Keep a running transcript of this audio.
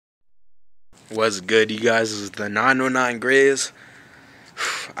What's good, you guys? This is the 909 Grizz.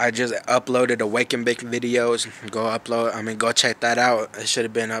 I just uploaded a wake and bake videos. Go check that out. It should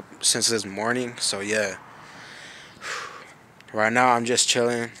have been up since this morning. So yeah. Right now I'm just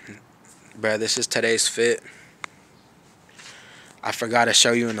chilling. Bruh, this is today's fit. I forgot to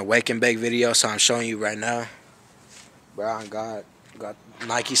show you in the wake and bake video, so I'm showing you right now. Bruh, I got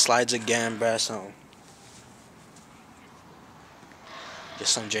Nike slides again, bruh. So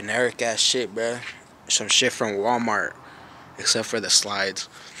just some generic ass shit, bruh. Some shit from Walmart. Except for the slides.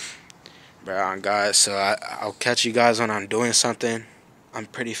 Bro, God, so I'll catch you guys when I'm doing something. I'm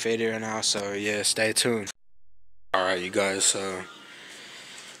pretty faded right now, so yeah, stay tuned. Alright, you guys, so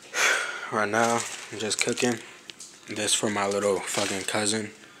right now I'm just cooking this for my little fucking cousin.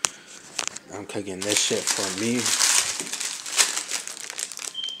 I'm cooking this shit for me.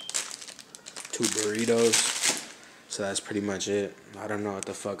 2 burritos. So that's pretty much it. I don't know what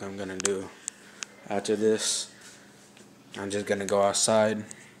the fuck I'm gonna do after this. I'm just gonna go outside,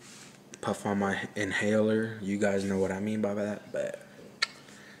 puff on my inhaler. You guys know what I mean by that, but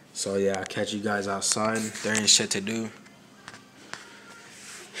so yeah, I'll catch you guys outside. There ain't shit to do.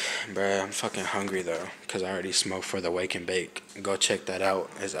 Bruh, I'm fucking hungry though, cause I already smoked for the wake and bake. Go check that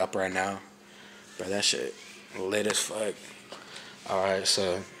out. It's up right now. Bruh, that shit lit as fuck. Alright,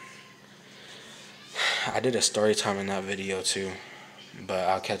 so I did a story time in that video too, but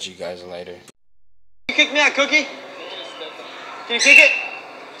I'll catch you guys later. Can you kick me out, Cookie? Can you kick it?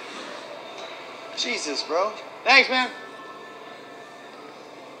 Jesus, bro. Thanks, man.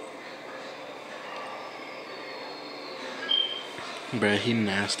 Bruh, he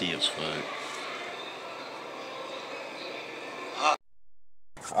nasty as fuck.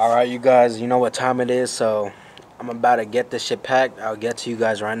 Alright, you guys, you know what time it is, so I'm about to get this shit packed. I'll get to you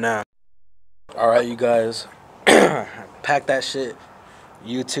guys right now. Alright, you guys, pack that shit.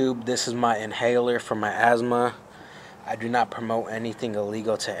 YouTube, this is my inhaler for my asthma. I do not promote anything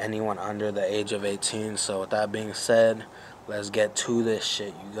illegal to anyone under the age of 18. So with that being said, let's get to this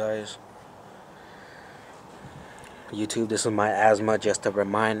shit, you guys. YouTube, this is my asthma, just a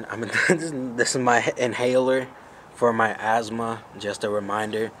remind. This is my inhaler for my asthma, just a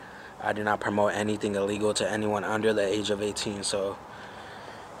reminder. I do not promote anything illegal to anyone under the age of 18. So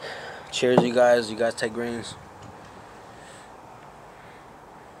cheers, you guys. You guys take greens.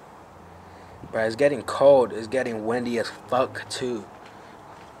 But it's getting cold. It's getting windy as fuck too.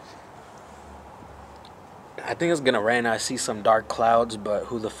 I think it's gonna rain. I see some dark clouds, but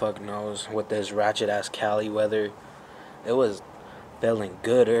who the fuck knows with this ratchet ass Cali weather. It was feeling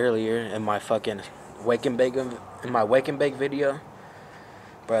good earlier in my fucking wake and bake video.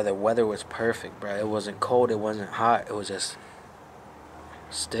 Bro, the weather was perfect, bro. It wasn't cold, it wasn't hot, it was just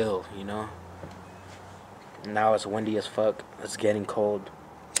still, you know. Now it's windy as fuck. It's getting cold.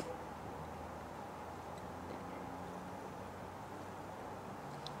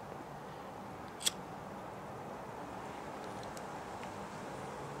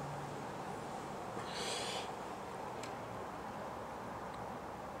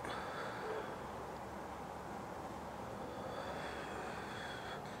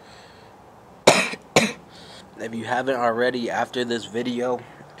 If you haven't already, after this video,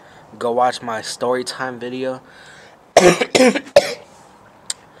 go watch my story time video.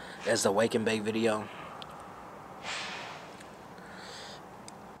 It's the wake and bake video.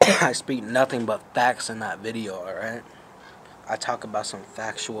 I speak nothing but facts in that video, alright? I talk about some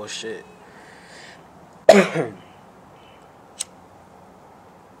factual shit.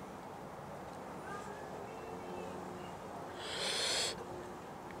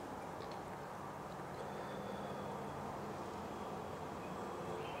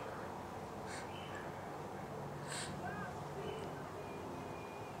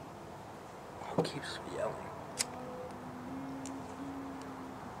 Who keeps yelling?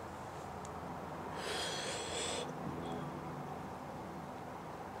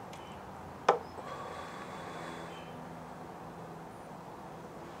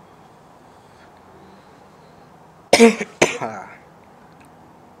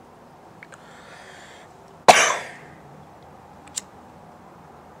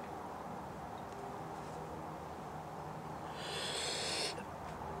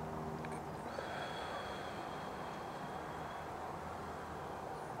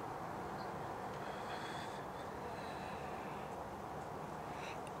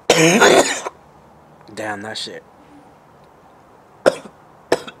 Damn, that shit.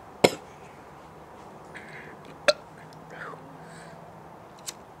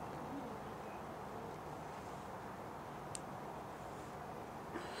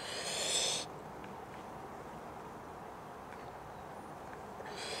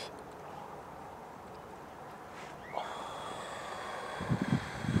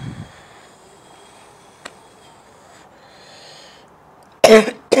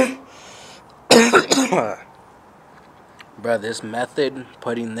 Bro, this method,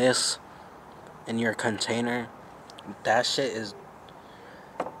 putting this in your container, that shit is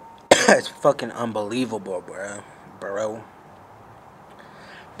it's fucking unbelievable, bro.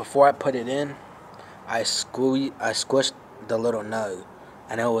 Before I put it in, I squished the little nug,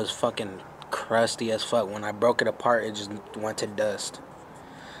 and it was fucking crusty as fuck. When I broke it apart, it just went to dust.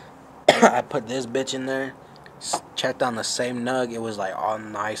 I put this bitch in there, checked on the same nug. It was like all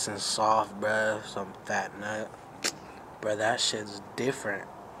nice and soft, bruh. Some fat nut, bruh. That shit's different.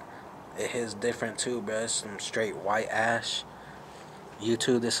 It hits different too, bruh. Some straight white ash.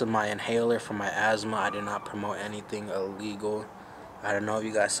 YouTube, this is my inhaler for my asthma. I did not promote anything illegal. I don't know if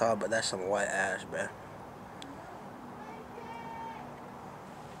you guys saw, but that's some white ash, bruh.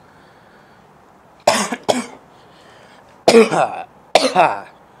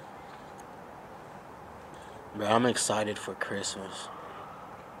 Bro, I'm excited for Christmas.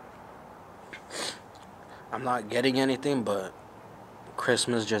 I'm not getting anything, but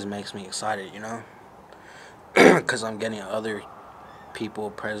Christmas just makes me excited, you know? Because I'm getting other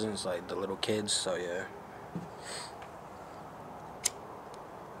people presents, like the little kids, so yeah.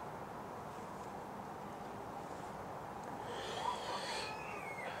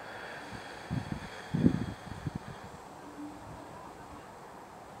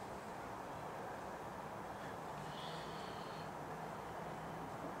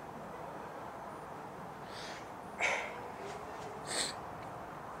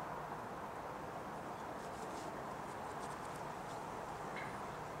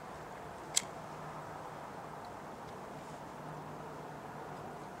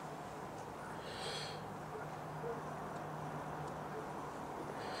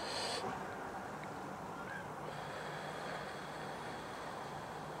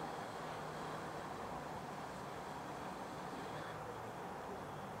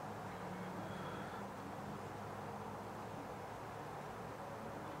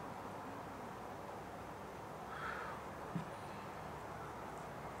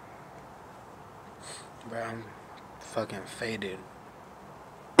 Bro, I'm fucking faded.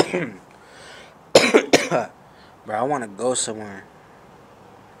 Bro, I want to go somewhere.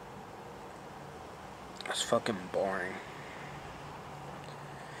 That's fucking boring.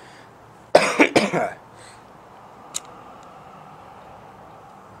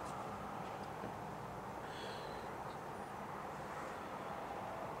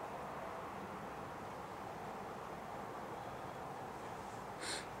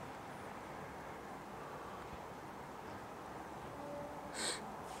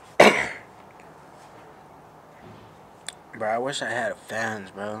 Bro, I wish I had fans,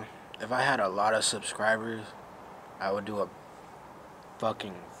 bro. If I had a lot of subscribers, I would do a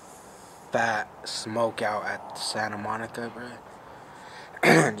fucking fat smoke out at Santa Monica,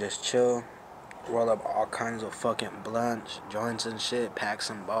 bro. Just chill, roll up all kinds of fucking blunts, joints and shit, pack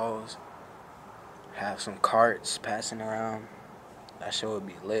some balls, have some carts passing around. That shit would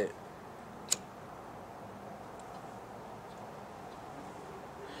be lit.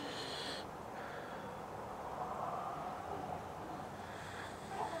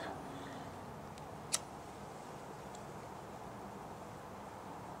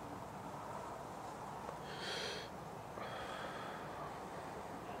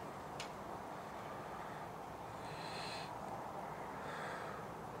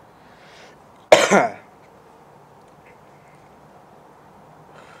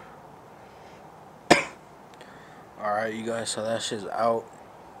 Alright, you guys, so that shit's out.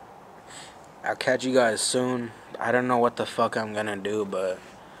 I'll catch you guys soon. I don't know what the fuck I'm gonna do, but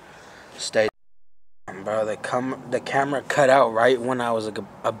stay tuned, bro. The camera cut out right when I was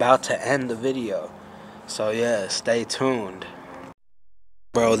about to end the video. So yeah, stay tuned.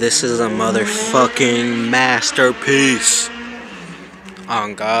 Bro, this is a motherfucking masterpiece.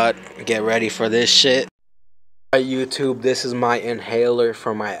 On God, get ready for this shit. Alright, YouTube, this is my inhaler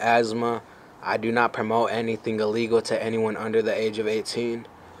for my asthma. I do not promote anything illegal to anyone under the age of 18.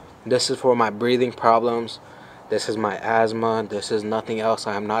 This is for my breathing problems. This is my asthma. This is nothing else.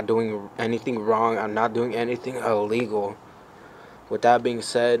 I am not doing anything wrong. I'm not doing anything illegal. With that being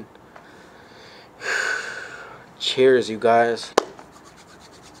said, cheers, you guys.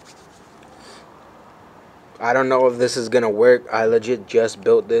 I don't know if this is gonna work. I legit just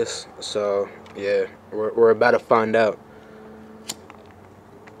built this, so yeah, we're about to find out.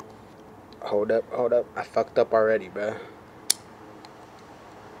 Hold up. I fucked up already, bruh.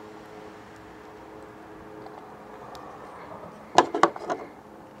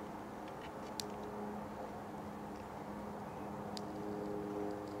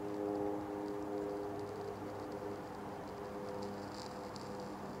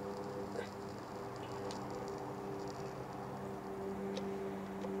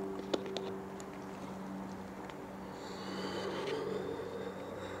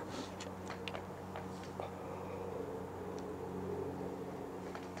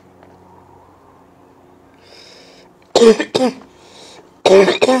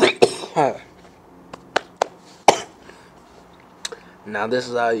 Now this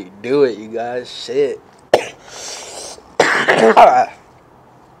is how you do it, you guys. Shit.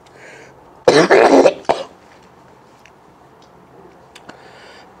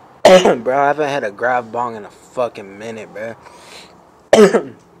 Bro, I haven't had a grab bong in a fucking minute, bro.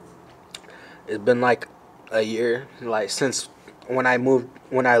 It's been like a year, like since when I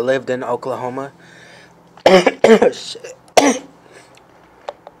lived in Oklahoma. Shit.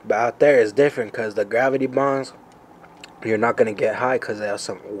 But out there it's different because the gravity bongs, you're not gonna get high because they have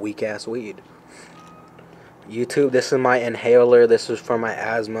some weak ass weed. YouTube, this is my inhaler. This is for my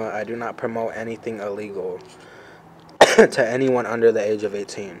asthma. I do not promote anything illegal to anyone under the age of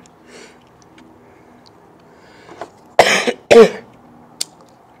 18.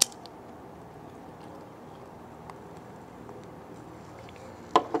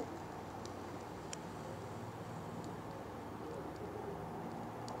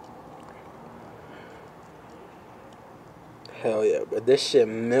 Hell yeah, but this shit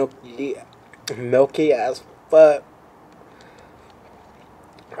milky as fuck.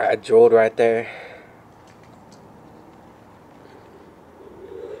 I drooled right there.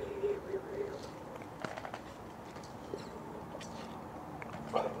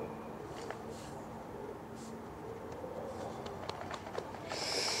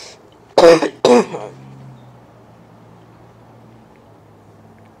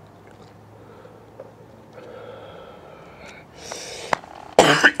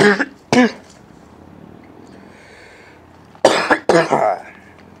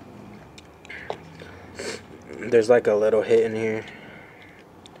 There's like a little hit in here.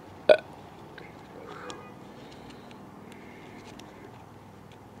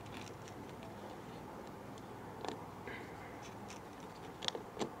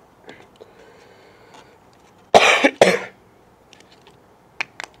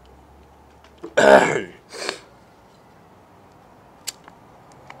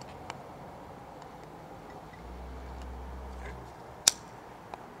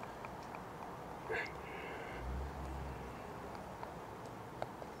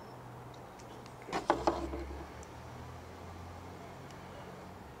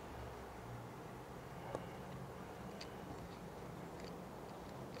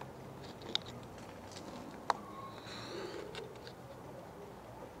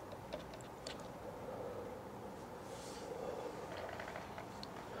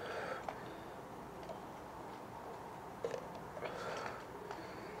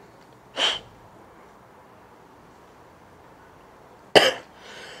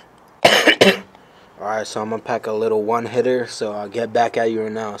 Alright, so I'm gonna pack a little one hitter, so I'll get back at you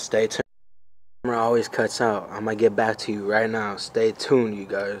now. Stay tuned. Camera always cuts out. I'm gonna get back to you right now. Stay tuned, you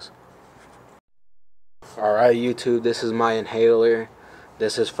guys. Alright, YouTube, this is my inhaler.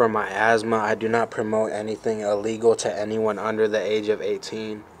 This is for my asthma. I do not promote anything illegal to anyone under the age of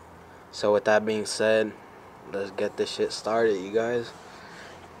 18. So with that being said, let's get this shit started, you guys.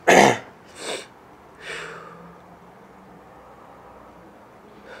 I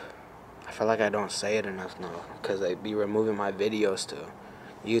feel like I don't say it enough now because they be removing my videos too.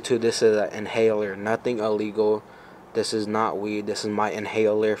 YouTube, this is an inhaler, nothing illegal. This is not weed. This is my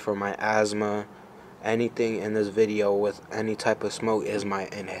inhaler for my asthma. Anything in this video with any type of smoke is my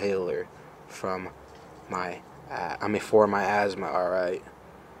inhaler from my, for my asthma, alright?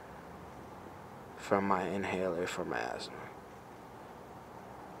 From my inhaler for my asthma.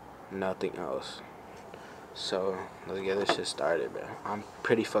 Nothing else. So, let's get this shit started, bro. I'm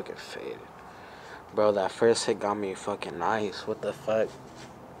pretty fucking faded. Bro, that first hit got me fucking nice. What the fuck?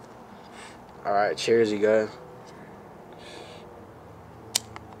 Alright, cheers, you guys.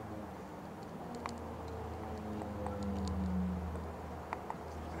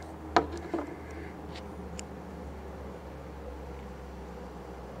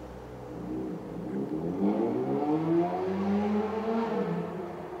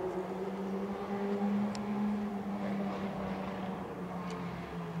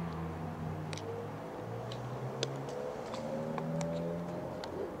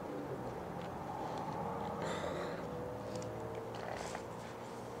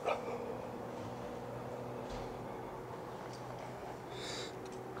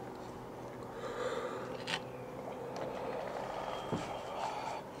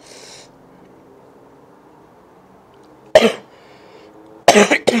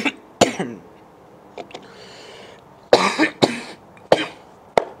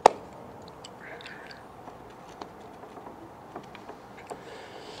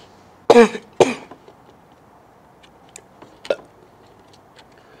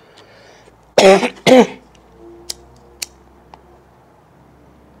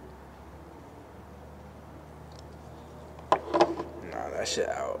 that shit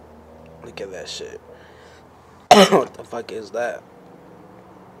out. Look at that shit. What the fuck is that?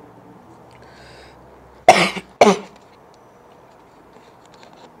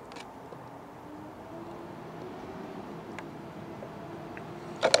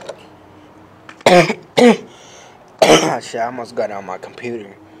 Shit, I almost got on my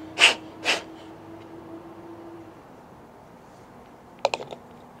computer.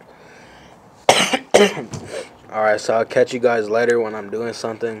 Alright, so I'll catch you guys later when I'm doing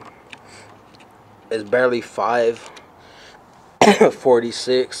something. It's barely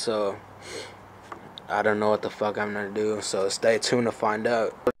 5:46, so I don't know what the fuck I'm gonna do. So stay tuned to find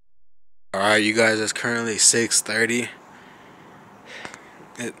out. Alright, you guys, it's currently 6:30.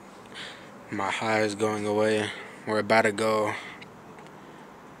 My high is going away. We're about to go.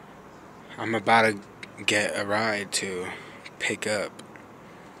 I'm about to get a ride to pick up.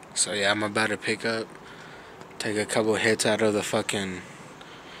 So yeah, I'm about to pick up. Take a couple hits out of the fucking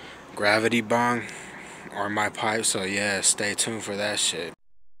gravity bong or my pipe. So yeah, stay tuned for that shit.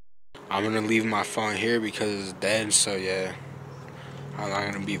 I'm gonna leave my phone here because it's dead. So yeah, I'm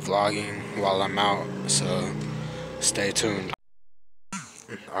not gonna be vlogging while I'm out. So stay tuned.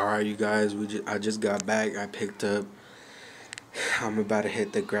 Alright, you guys, I just got back. I picked up. I'm about to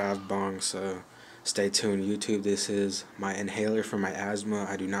hit the grav bong, so stay tuned. YouTube, this is my inhaler for my asthma.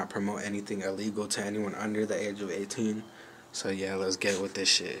 I do not promote anything illegal to anyone under the age of 18. So yeah, let's get with this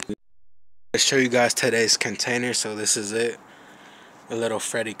shit. Let's show you guys today's container. So this is it. A little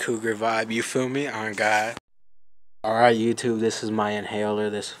Freddy Krueger vibe, you feel me? On God. Alright, YouTube, this is my inhaler.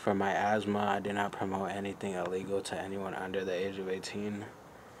 This is for my asthma. I do not promote anything illegal to anyone under the age of 18.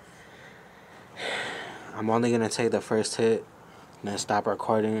 I'm only going to take the first hit, then stop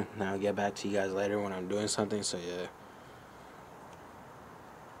recording, then I'll get back to you guys later when I'm doing something, so yeah.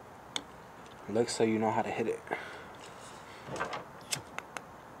 Look so you know how to hit it.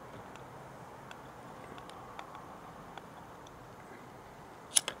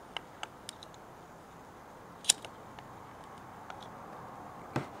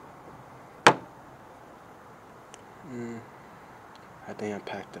 I think I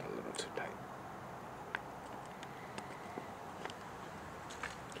packed it a little too tight.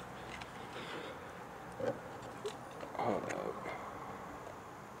 Hold up.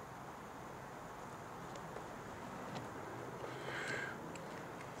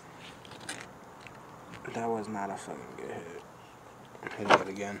 That was not a fucking good hit. Hit it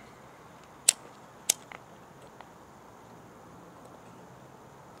again.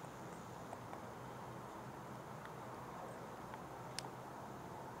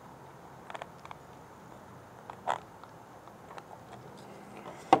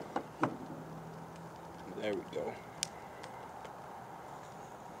 There we go.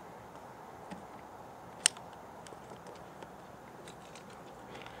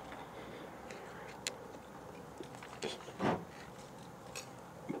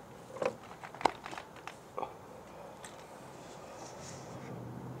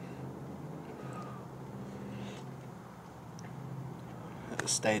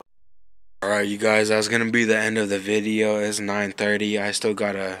 Stay. Alright, you guys, that's gonna be the end of the video. It's 9:30. I still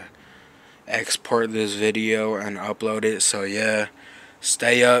gotta export this video and upload it. So yeah,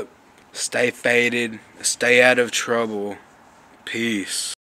 stay up, stay faded, stay out of trouble. Peace.